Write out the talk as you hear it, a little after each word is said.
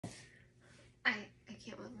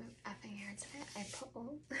That's it. I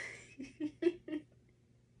pulled.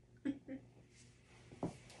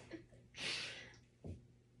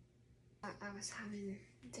 I was having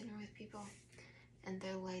dinner with people and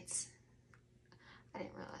their lights, I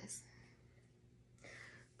didn't realize.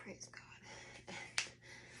 Praise God.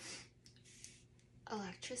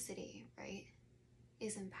 Electricity, right,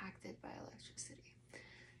 is impacted by electricity.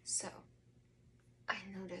 So I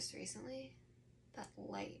noticed recently that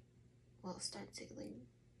light will start to like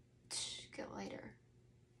get lighter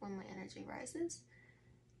when my energy rises,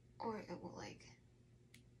 or it will like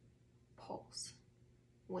pulse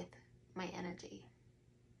with my energy.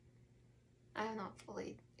 I have not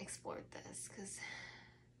fully explored this because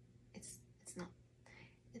it's not,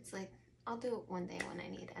 it's like I'll do it one day when I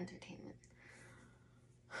need entertainment.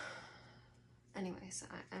 Anyway, so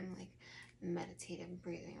I'm like meditating,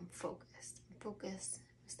 breathing, I'm focused. I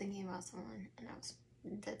was thinking about someone and I was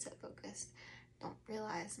dead set focused. Don't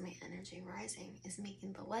realize my energy rising is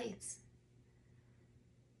making the lights.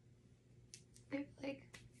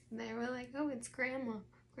 They were like, oh, it's grandma.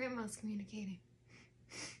 Grandma's communicating.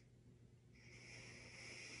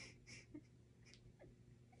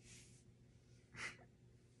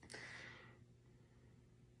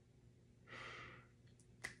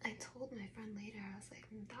 I told my friend later, I was like,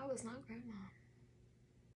 that was not grandma.